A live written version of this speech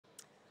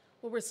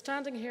Well, we're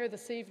standing here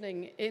this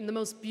evening in the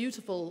most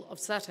beautiful of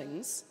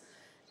settings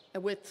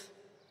with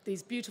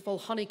these beautiful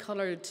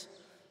honey-coloured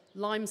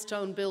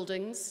limestone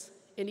buildings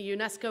in a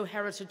UNESCO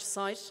heritage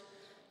site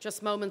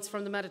just moments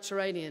from the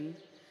Mediterranean.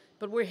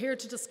 But we're here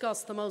to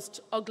discuss the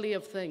most ugly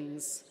of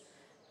things,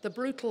 the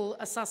brutal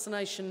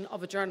assassination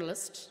of a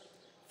journalist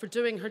for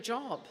doing her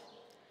job,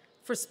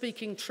 for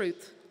speaking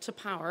truth to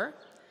power,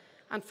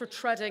 and for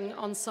treading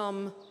on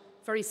some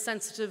very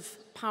sensitive,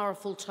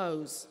 powerful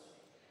toes.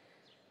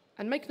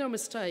 And make no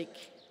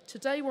mistake,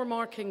 today we're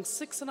marking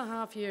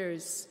 6.5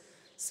 years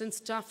since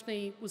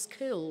Daphne was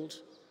killed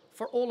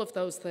for all of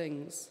those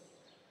things,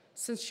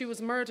 since she was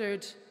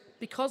murdered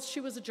because she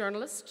was a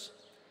journalist,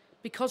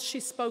 because she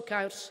spoke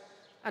out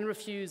and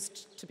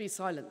refused to be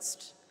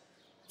silenced.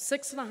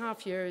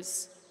 6.5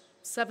 years,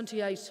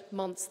 78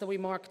 months that we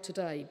mark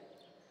today.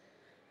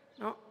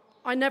 Now,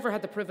 I never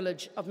had the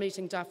privilege of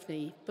meeting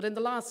Daphne, but in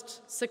the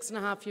last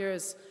 6.5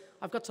 years,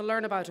 I've got to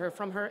learn about her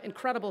from her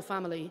incredible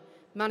family,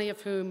 many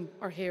of whom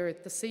are here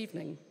this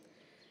evening.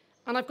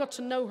 And I've got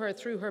to know her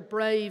through her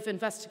brave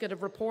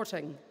investigative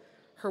reporting,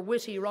 her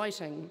witty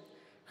writing,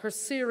 her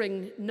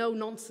searing,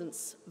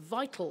 no-nonsense,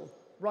 vital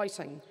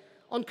writing,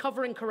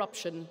 uncovering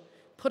corruption,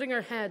 putting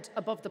her head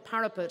above the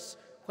parapet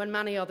when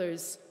many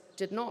others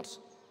did not.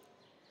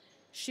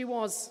 She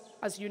was,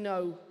 as you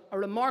know, a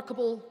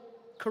remarkable,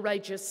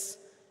 courageous,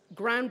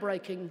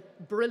 groundbreaking,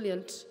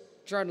 brilliant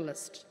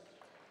journalist.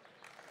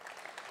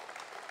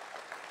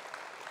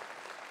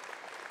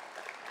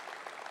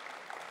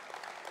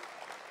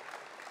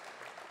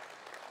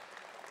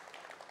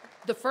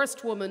 The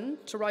first woman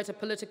to write a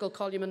political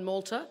column in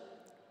Malta,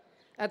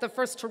 the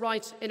first to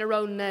write in her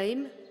own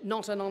name,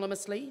 not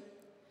anonymously,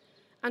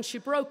 and she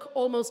broke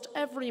almost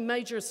every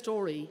major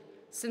story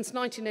since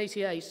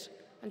 1988.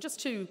 And just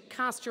to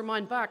cast your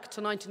mind back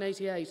to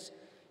 1988,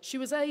 she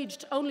was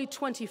aged only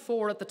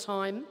 24 at the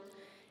time.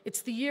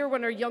 It's the year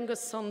when her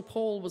youngest son,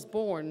 Paul, was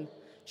born.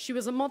 She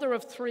was a mother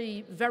of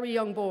 3 very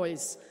young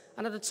boys,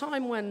 and at a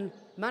time when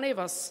many of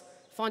us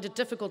find it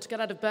difficult to get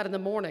out of bed in the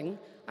morning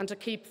and to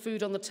keep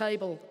food on the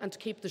table and to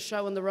keep the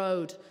show on the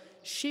road,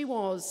 she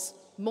was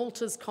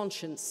Malta's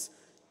conscience,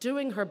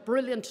 doing her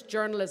brilliant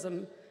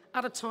journalism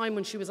at a time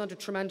when she was under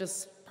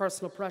tremendous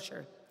personal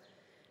pressure.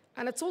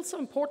 And it's also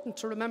important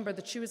to remember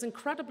that she was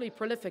incredibly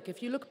prolific.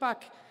 If you look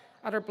back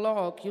at her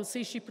blog, you'll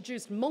see she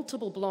produced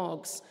multiple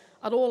blogs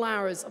at all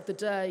hours of the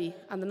day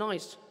and the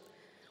night.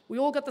 We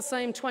all get the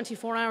same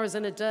 24 hours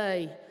in a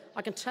day.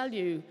 I can tell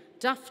you,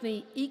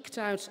 Daphne eked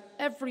out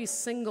every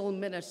single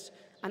minute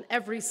and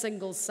every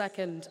single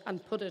second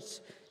and put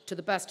it to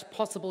the best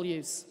possible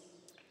use.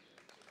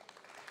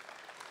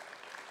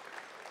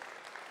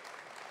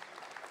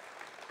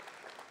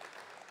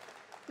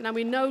 Now,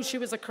 we know she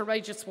was a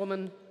courageous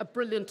woman, a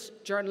brilliant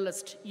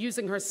journalist,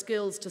 using her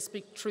skills to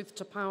speak truth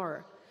to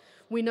power.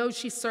 We know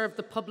she served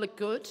the public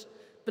good,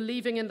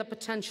 believing in the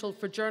potential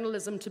for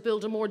journalism to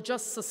build a more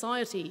just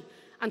society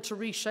and to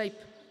reshape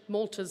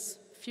Malta's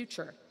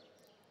future.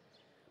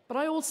 But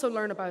I also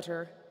learn about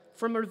her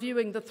from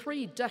reviewing the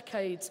 3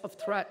 decades of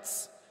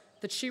threats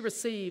that she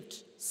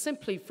received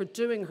simply for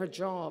doing her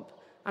job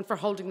and for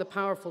holding the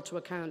powerful to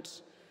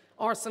account.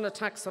 Arson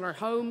attacks on her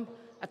home,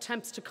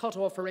 attempts to cut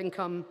off her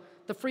income,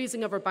 the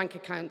freezing of her bank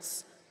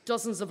accounts,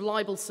 dozens of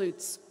libel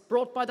suits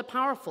brought by the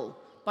powerful,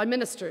 by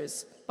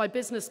ministers, by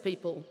business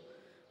people,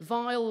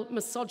 vile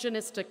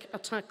misogynistic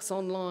attacks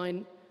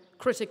online,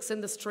 critics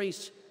in the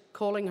street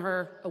calling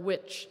her a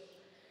witch.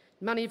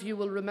 Many of you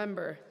will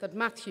remember that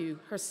Matthew,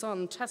 her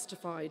son,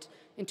 testified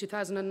in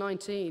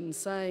 2019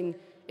 saying,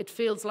 "It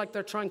feels like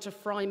they're trying to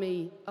fry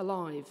me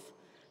alive,"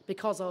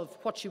 because of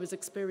what she was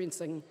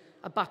experiencing,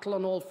 a battle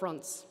on all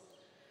fronts.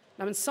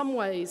 Now, in some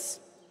ways,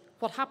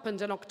 what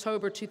happened in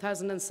October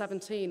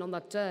 2017 on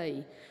that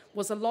day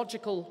was a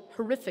logical,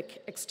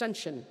 horrific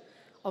extension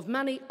of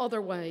many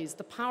other ways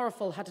the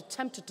powerful had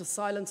attempted to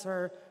silence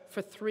her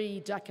for 3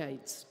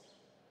 decades.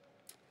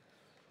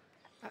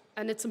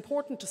 And it's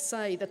important to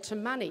say that to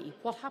many,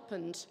 what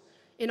happened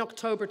in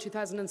October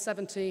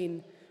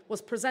 2017 was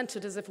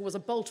presented as if it was a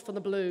bolt from the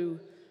blue,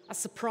 a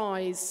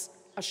surprise,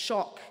 a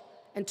shock,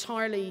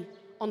 entirely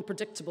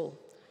unpredictable.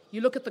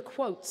 You look at the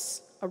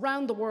quotes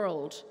around the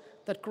world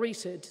that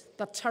greeted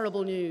that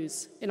terrible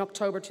news in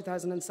October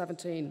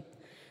 2017.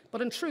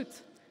 But in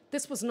truth,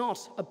 this was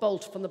not a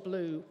bolt from the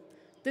blue.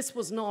 This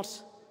was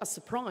not a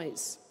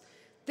surprise.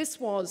 This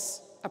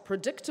was a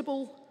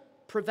predictable,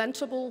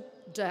 preventable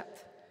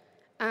death.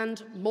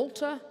 And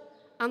Malta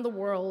and the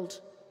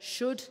world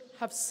should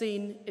have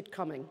seen it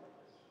coming.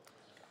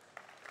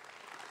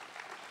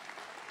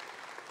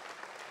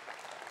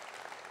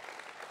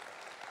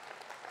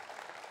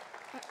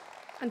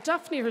 And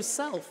Daphne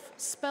herself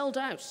spelled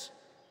out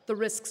the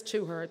risks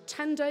to her.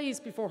 10 days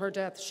before her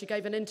death, she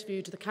gave an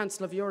interview to the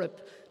Council of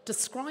Europe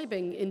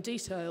describing in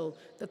detail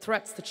the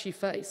threats that she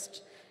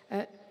faced.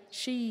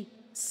 She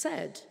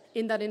said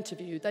in that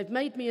interview, "They've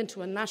made me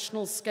into a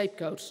national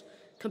scapegoat,"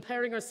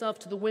 comparing herself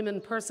to the women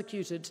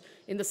persecuted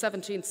in the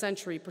 17th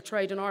century,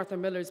 portrayed in Arthur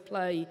Miller's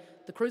play,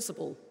 The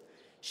Crucible.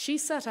 She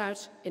set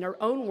out, in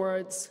her own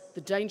words,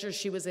 the danger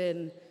she was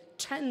in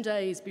 10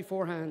 days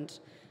beforehand,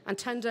 and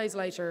 10 days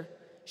later,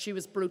 she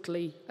was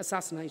brutally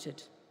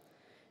assassinated.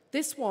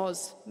 This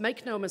was,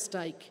 make no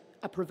mistake,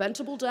 a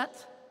preventable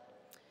death.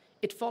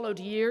 It followed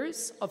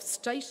years of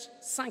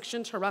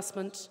state-sanctioned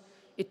harassment.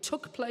 It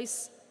took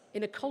place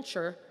in a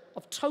culture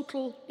of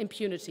total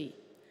impunity.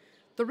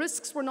 The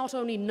risks were not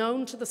only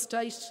known to the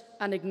state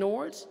and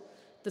ignored,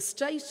 the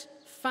state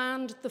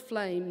fanned the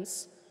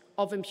flames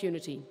of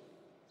impunity.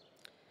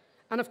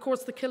 And of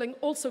course, the killing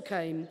also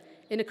came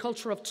in a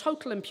culture of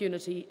total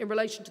impunity in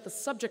relation to the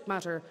subject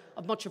matter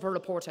of much of her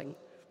reporting,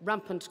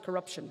 rampant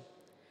corruption.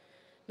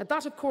 Now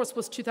that, of course,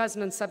 was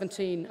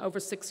 2017, over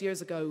 6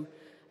 years ago,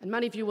 and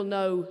many of you will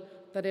know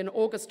that in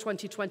August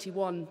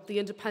 2021, the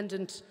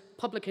independent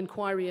public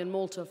inquiry in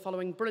Malta,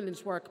 following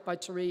brilliant work by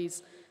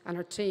Therese and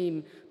her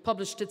team,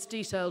 published its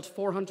detailed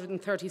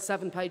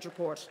 437-page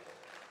report.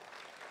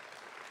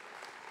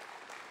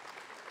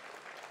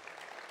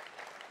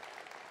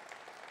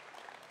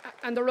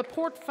 And the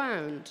report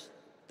found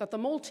that the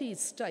Maltese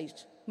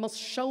state must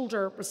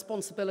shoulder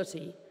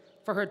responsibility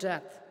for her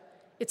death.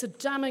 It's a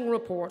damning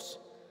report,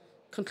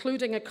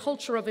 concluding a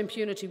culture of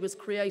impunity was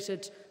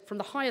created from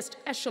the highest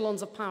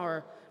echelons of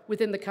power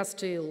within the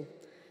Castile,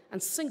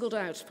 and singled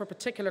out for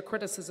particular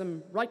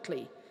criticism,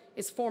 rightly,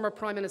 is former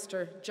Prime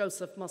Minister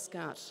Joseph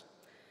Muscat.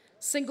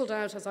 Singled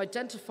out as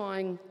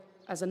identifying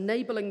as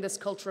enabling this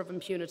culture of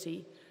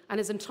impunity, and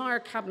his entire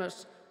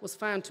cabinet was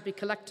found to be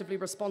collectively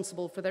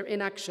responsible for their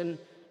inaction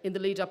in the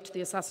lead up to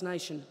the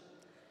assassination.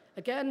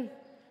 Again,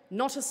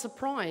 not a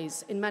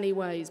surprise in many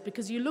ways,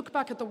 because you look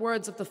back at the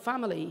words of the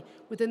family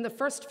within the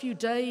first few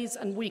days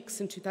and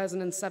weeks in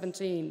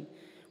 2017.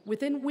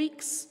 Within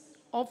weeks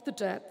of the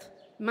death,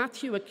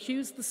 Matthew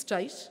accused the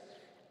state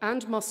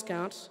and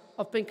Muscat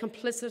of being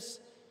complicit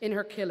in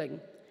her killing,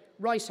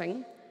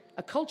 writing,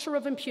 "A culture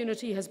of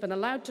impunity has been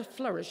allowed to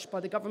flourish by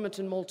the government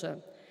in Malta.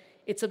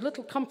 It's of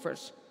little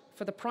comfort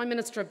for the Prime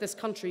Minister of this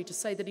country to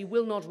say that he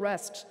will not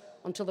rest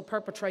until the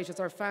perpetrators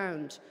are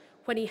found,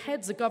 when he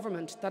heads a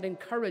government that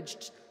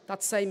encouraged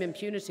that same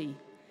impunity.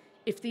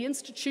 If the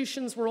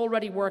institutions were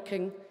already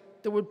working,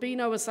 there would be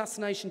no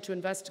assassination to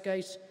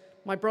investigate.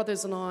 My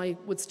brothers and I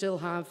would still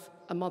have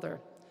a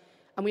mother."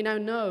 And we now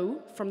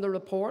know from the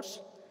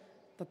report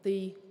that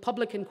the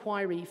public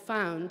inquiry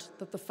found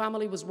that the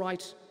family was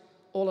right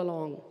all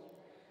along.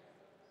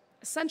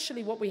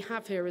 Essentially, what we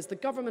have here is the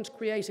government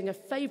creating a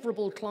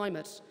favourable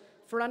climate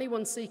for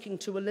anyone seeking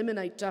to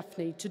eliminate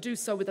Daphne to do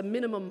so with a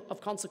minimum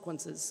of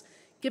consequences,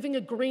 giving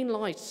a green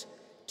light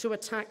to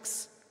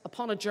attacks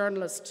upon a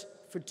journalist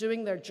for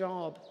doing their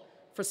job,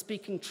 for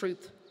speaking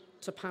truth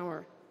to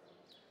power.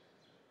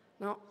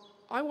 Now,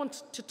 I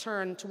want to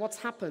turn to what's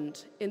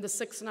happened in the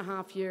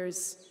 6.5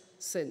 years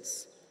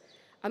since.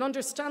 And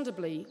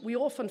understandably, we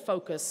often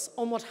focus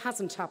on what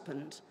hasn't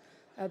happened,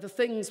 the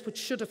things which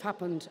should have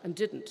happened and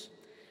didn't,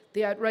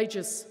 the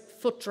outrageous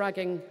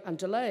foot-dragging and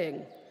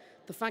delaying,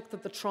 the fact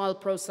that the trial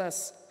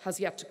process has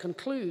yet to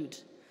conclude,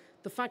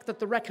 the fact that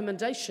the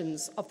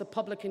recommendations of the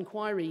public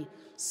inquiry,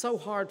 so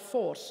hard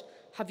fought,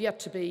 have yet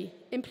to be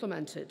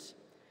implemented,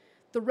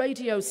 the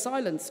radio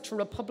silence to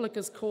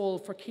Republica's call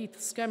for Keith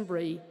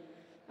Schembri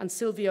and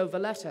Silvio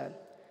Valletta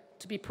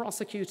to be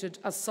prosecuted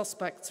as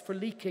suspects for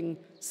leaking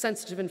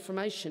sensitive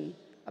information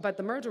about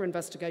the murder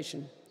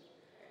investigation.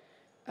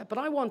 But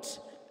I want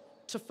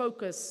to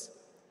focus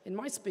in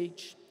my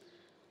speech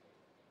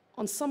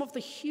on some of the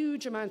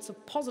huge amounts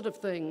of positive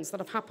things that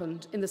have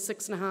happened in the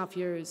 6.5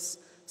 years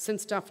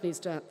since Daphne's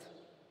death.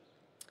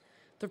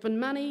 There have been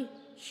many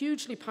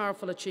hugely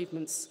powerful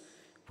achievements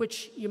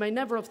which you may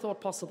never have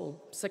thought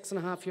possible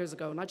 6.5 years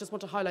ago, and I just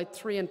want to highlight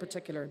 3 in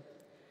particular.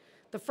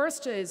 The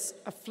first is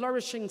a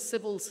flourishing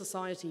civil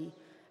society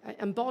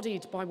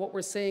embodied by what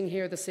we're seeing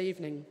here this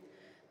evening.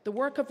 The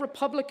work of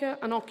Republica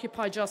and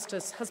Occupy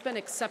Justice has been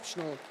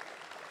exceptional.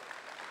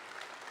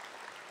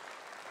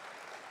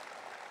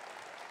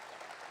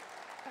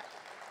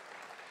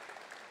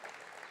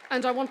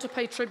 And I want to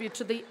pay tribute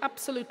to the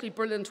absolutely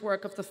brilliant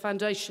work of the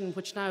foundation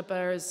which now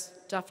bears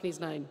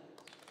Daphne's name.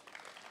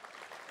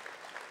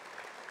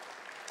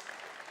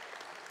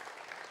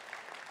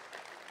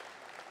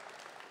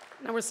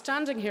 Now, we're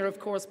standing here, of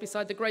course,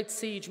 beside the Great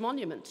Siege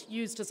Monument,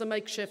 used as a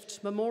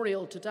makeshift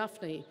memorial to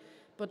Daphne.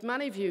 But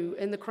many of you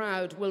in the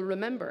crowd will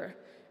remember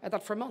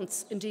that for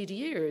months, indeed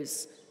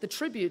years, the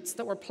tributes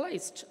that were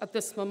placed at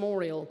this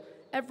memorial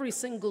every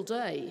single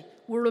day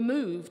were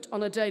removed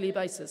on a daily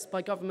basis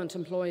by government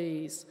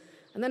employees.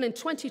 And then in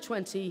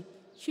 2020,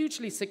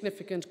 hugely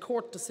significant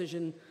court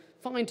decision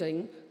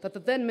finding that the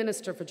then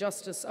Minister for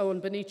Justice, Owen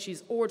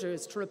Bonici's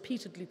orders to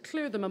repeatedly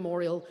clear the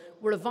memorial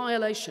were a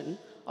violation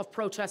of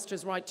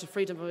protesters' right to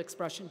freedom of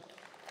expression.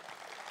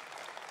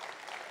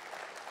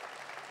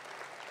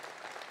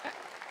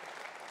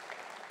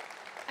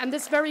 And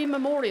this very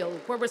memorial,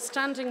 where we're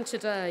standing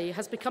today,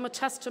 has become a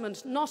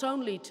testament not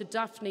only to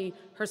Daphne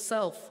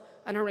herself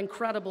and her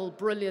incredible,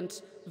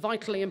 brilliant,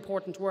 vitally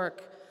important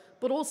work,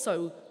 but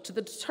also to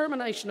the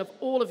determination of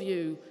all of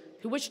you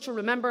who wish to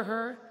remember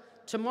her,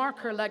 to mark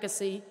her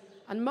legacy,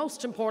 and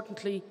most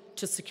importantly,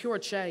 to secure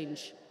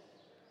change.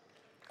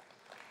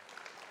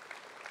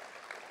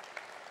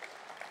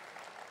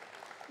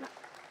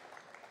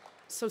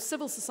 So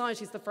civil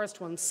society is the first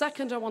one.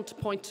 Second I want to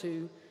point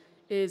to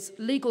is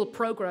legal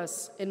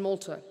progress in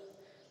Malta.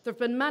 There have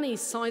been many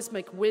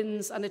seismic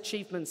wins and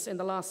achievements in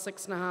the last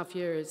 6.5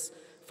 years,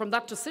 from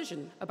that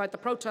decision about the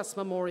protest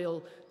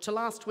memorial to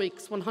last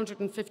week's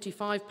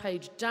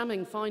 155-page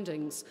damning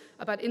findings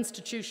about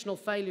institutional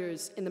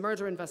failures in the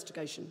murder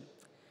investigation.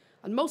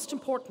 And most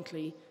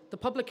importantly, the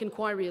public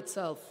inquiry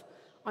itself.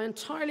 I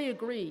entirely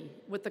agree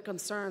with the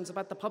concerns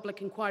about the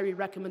public inquiry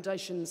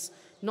recommendations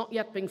not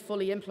yet being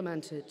fully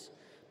implemented.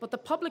 But the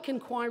public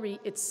inquiry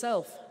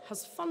itself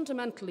has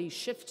fundamentally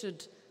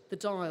shifted the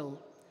dial.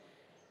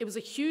 It was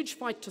a huge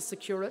fight to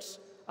secure it,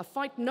 a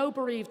fight no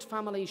bereaved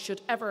family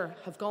should ever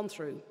have gone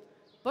through.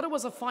 But it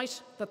was a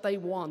fight that they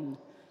won.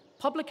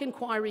 Public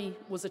inquiry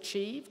was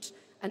achieved,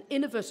 an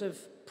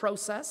innovative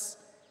process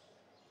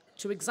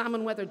to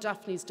examine whether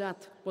Daphne's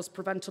death was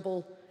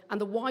preventable and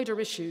the wider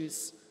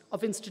issues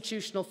of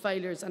institutional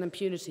failures and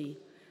impunity.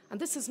 And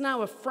this is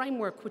now a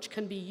framework which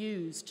can be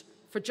used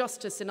for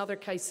justice in other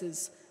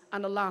cases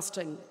and a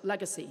lasting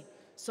legacy.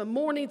 So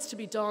more needs to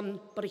be done,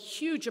 but a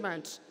huge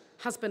amount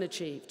has been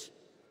achieved.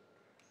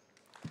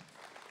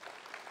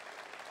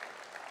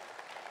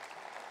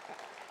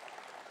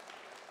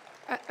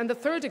 And the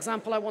third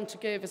example I want to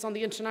give is on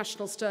the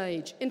international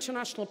stage,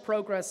 international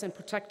progress in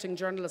protecting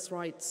journalists'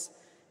 rights.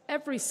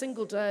 Every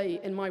single day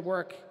in my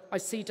work, I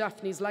see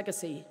Daphne's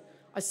legacy.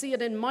 I see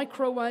it in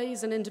micro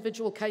ways in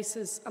individual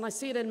cases, and I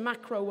see it in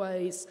macro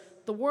ways.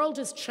 The world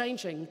is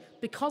changing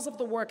because of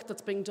the work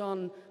that's being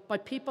done by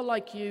people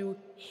like you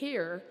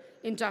here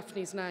in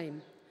Daphne's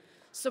name.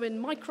 So in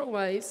micro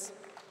ways,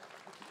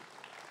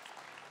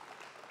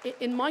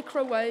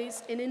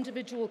 in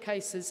individual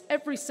cases,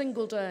 every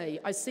single day,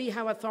 I see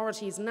how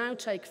authorities now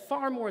take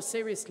far more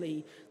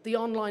seriously the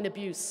online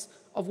abuse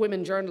of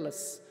women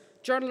journalists.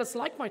 Journalists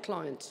like my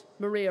client,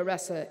 Maria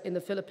Ressa in the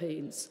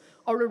Philippines,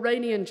 or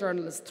Iranian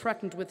journalists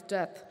threatened with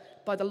death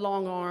by the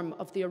long arm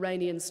of the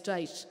Iranian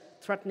state,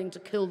 threatening to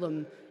kill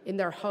them in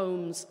their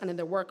homes and in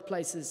their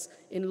workplaces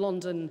in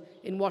London,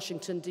 in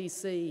Washington,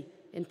 D.C.,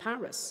 in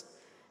Paris.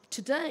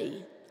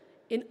 Today,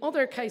 in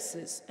other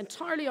cases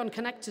entirely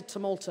unconnected to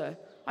Malta,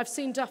 I've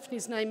seen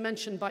Daphne's name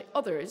mentioned by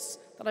others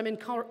that I'm in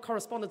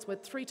correspondence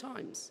with 3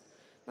 times.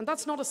 And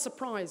that's not a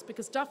surprise,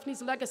 because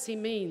Daphne's legacy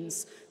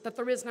means that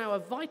there is now a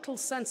vital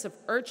sense of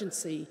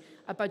urgency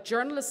about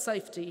journalist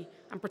safety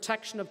and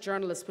protection of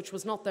journalists, which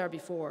was not there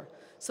before.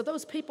 So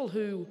those people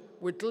who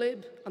were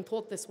glib and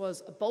thought this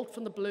was a bolt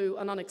from the blue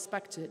and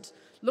unexpected,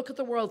 look at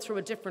the world through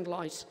a different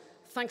light,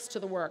 thanks to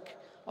the work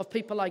of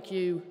people like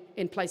you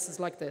in places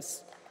like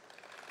this.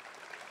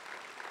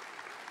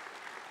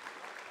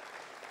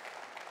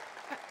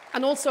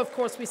 And also, of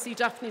course, we see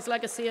Daphne's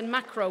legacy in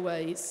macro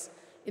ways,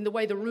 in the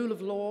way the rule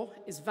of law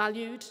is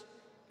valued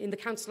in the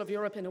Council of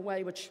Europe in a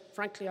way which,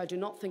 frankly, I do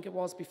not think it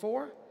was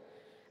before.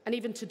 And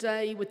even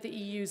today, with the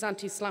EU's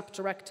anti-SLAPP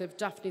directive,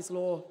 Daphne's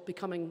law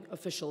becoming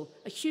official,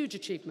 a huge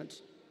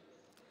achievement.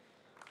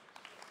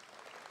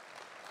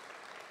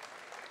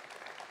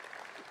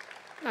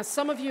 Now,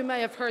 some of you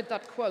may have heard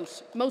that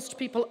quote, most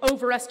people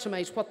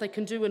overestimate what they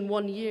can do in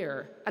 1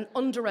 year and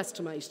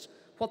underestimate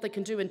what they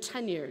can do in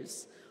 10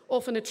 years.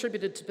 Often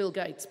attributed to Bill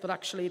Gates, but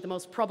actually the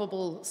most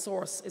probable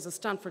source is a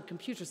Stanford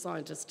computer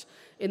scientist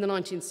in the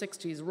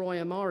 1960s, Roy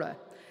Amara.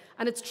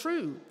 And it's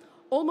true,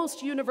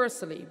 almost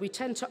universally, we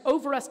tend to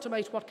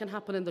overestimate what can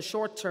happen in the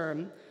short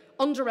term,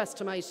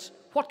 underestimate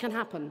what can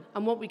happen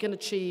and what we can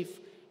achieve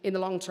in the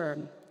long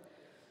term.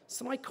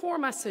 So my core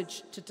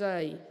message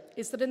today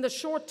is that in the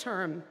short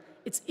term,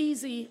 it's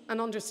easy and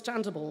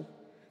understandable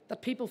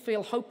that people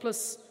feel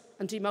hopeless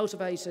and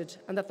demotivated,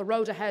 and that the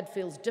road ahead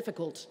feels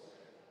difficult,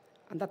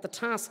 and that the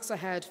tasks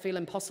ahead feel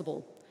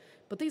impossible.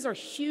 But these are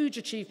huge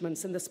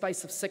achievements in the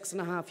space of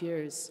 6.5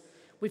 years.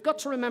 We've got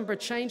to remember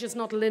change is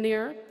not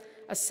linear,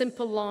 a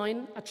simple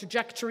line, a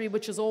trajectory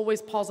which is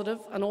always positive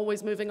and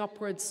always moving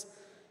upwards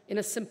in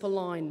a simple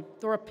line.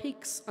 There are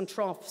peaks and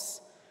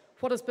troughs.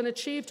 What has been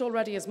achieved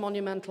already is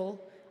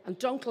monumental, and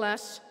don't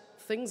let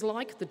things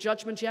like the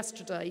judgment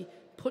yesterday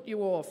put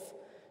you off.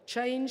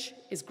 Change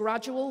is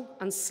gradual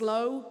and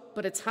slow,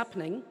 but it's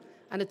happening,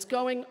 and it's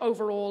going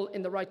overall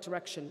in the right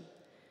direction.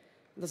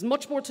 There's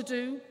much more to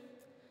do,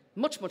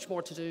 much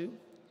more to do.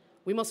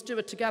 We must do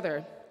it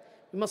together.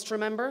 We must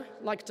remember,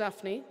 like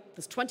Daphne,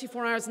 there's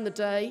 24 hours in the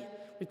day.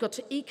 We've got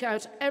to eke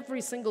out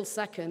every single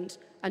second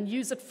and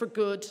use it for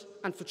good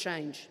and for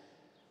change.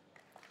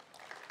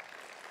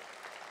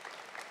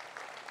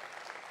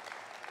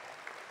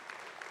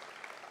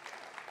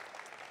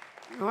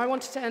 Now, I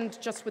wanted to end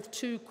just with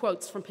 2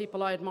 quotes from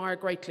people I admire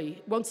greatly.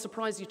 It won't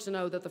surprise you to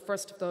know that the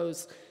first of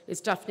those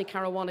is Daphne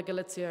Caruana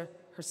Galizia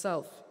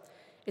herself.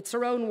 It's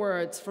her own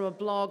words from a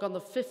blog on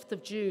the 5th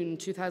of June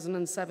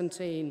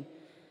 2017,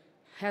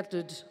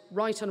 headed,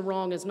 "Right and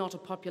Wrong is Not a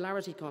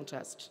Popularity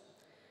Contest."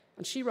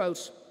 And she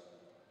wrote,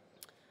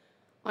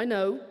 "I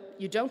know,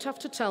 you don't have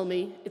to tell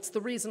me, it's the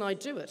reason I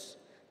do it.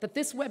 that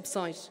this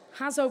website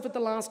has over the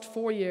last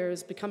 4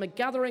 years become a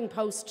gathering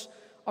post,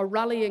 a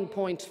rallying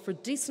point for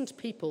decent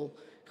people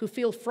who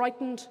feel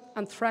frightened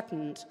and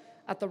threatened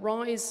at the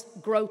rise,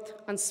 growth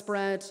and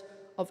spread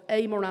of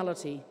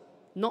amorality,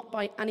 not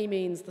by any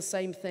means the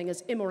same thing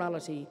as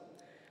immorality.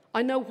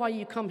 I know why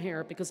you come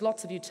here because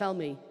lots of you tell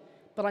me,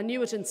 but I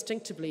knew it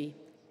instinctively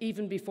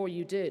even before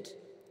you did.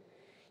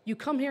 You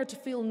come here to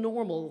feel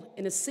normal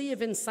in a sea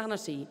of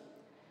insanity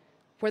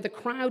where the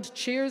crowd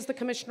cheers the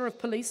Commissioner of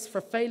Police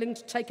for failing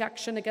to take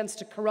action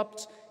against a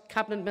corrupt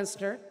Cabinet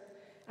Minister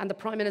and the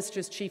Prime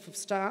Minister's Chief of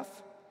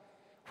Staff,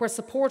 where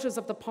supporters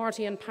of the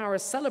party in power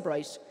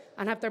celebrate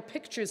and have their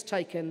pictures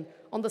taken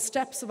on the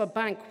steps of a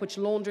bank which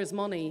launders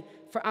money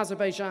for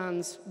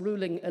Azerbaijan's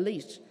ruling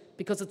elite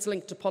because it's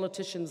linked to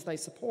politicians they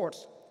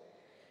support,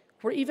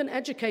 where even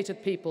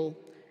educated people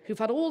who've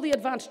had all the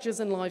advantages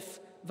in life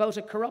vote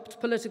a corrupt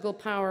political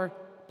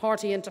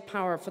party into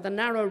power for the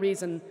narrow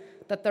reason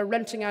that they're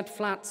renting out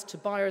flats to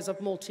buyers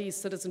of Maltese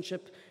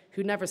citizenship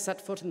who never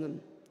set foot in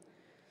them.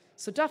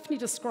 So Daphne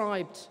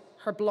described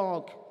her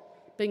blog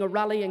being a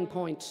rallying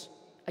point,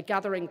 a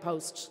gathering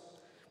post.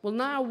 Well,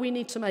 now we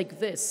need to make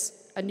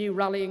this a new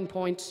rallying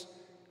point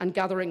and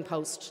gathering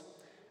post,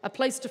 a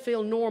place to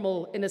feel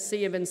normal in a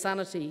sea of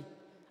insanity,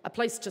 a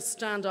place to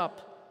stand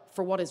up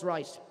for what is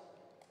right.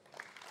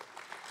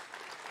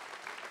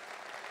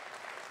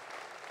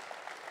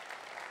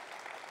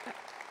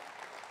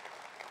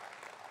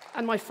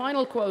 And my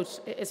final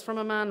quote is from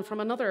a man from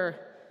another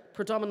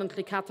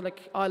predominantly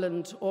Catholic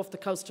island off the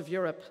coast of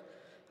Europe,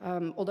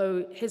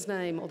 although his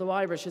name, although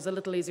Irish, is a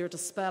little easier to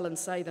spell and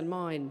say than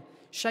mine.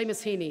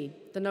 Seamus Heaney,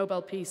 the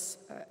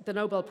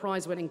Nobel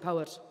Prize-winning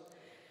poet.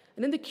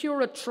 And in The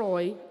Cure at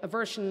Troy, a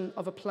version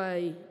of a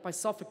play by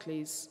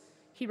Sophocles,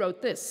 he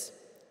wrote this: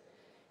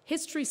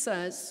 "History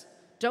says,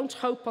 don't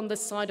hope on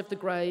this side of the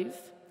grave,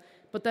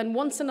 but then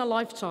once in a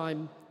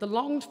lifetime, the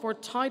longed-for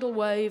tidal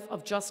wave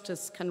of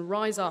justice can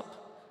rise up,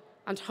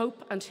 and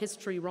hope and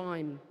history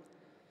rhyme.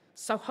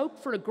 So hope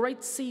for a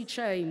great sea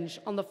change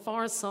on the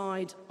far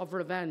side of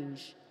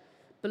revenge.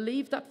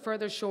 Believe that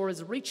further shore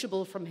is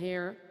reachable from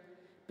here.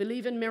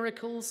 Believe in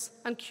miracles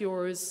and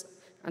cures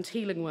and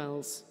healing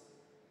wells."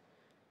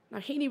 Now,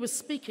 Heaney was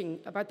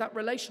speaking about that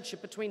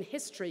relationship between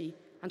history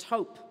and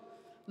hope,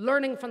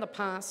 learning from the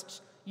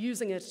past,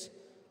 using it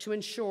to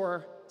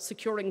ensure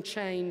securing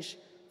change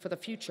for the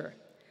future.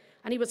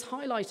 And he was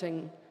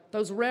highlighting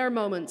those rare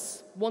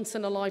moments, once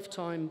in a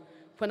lifetime,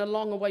 when a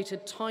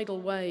long-awaited tidal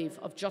wave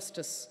of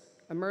justice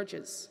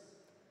emerges.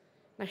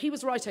 Now, he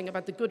was writing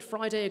about the Good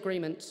Friday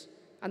Agreement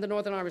and the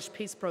Northern Irish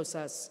peace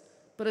process,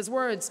 but his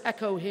words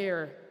echo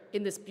here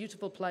in this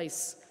beautiful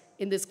place,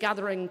 in this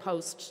gathering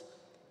post,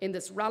 in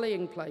this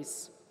rallying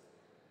place.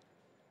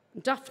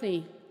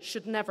 Daphne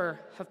should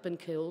never have been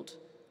killed.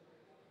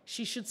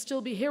 She should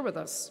still be here with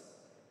us,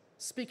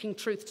 speaking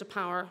truth to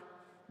power,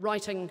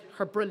 writing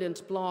her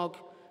brilliant blog,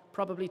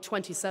 probably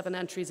 27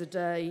 entries a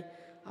day,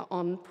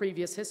 on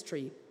previous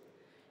history.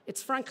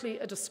 It's frankly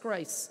a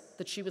disgrace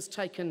that she was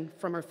taken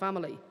from her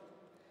family,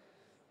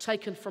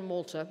 taken from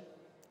Malta,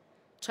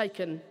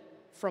 taken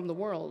from the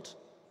world.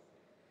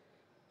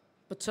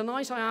 But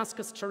tonight I ask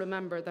us to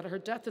remember that her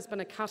death has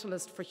been a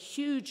catalyst for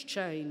huge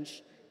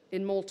change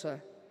in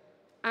Malta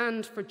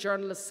and for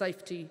journalist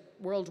safety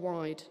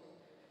worldwide.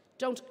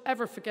 Don't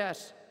ever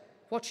forget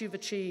what you've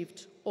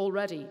achieved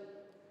already.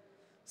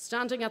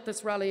 Standing at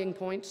this rallying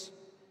point,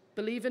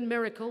 believe in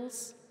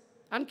miracles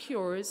and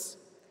cures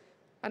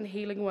and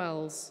healing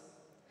wells.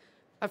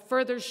 A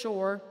further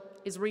shore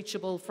is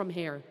reachable from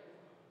here.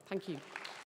 Thank you.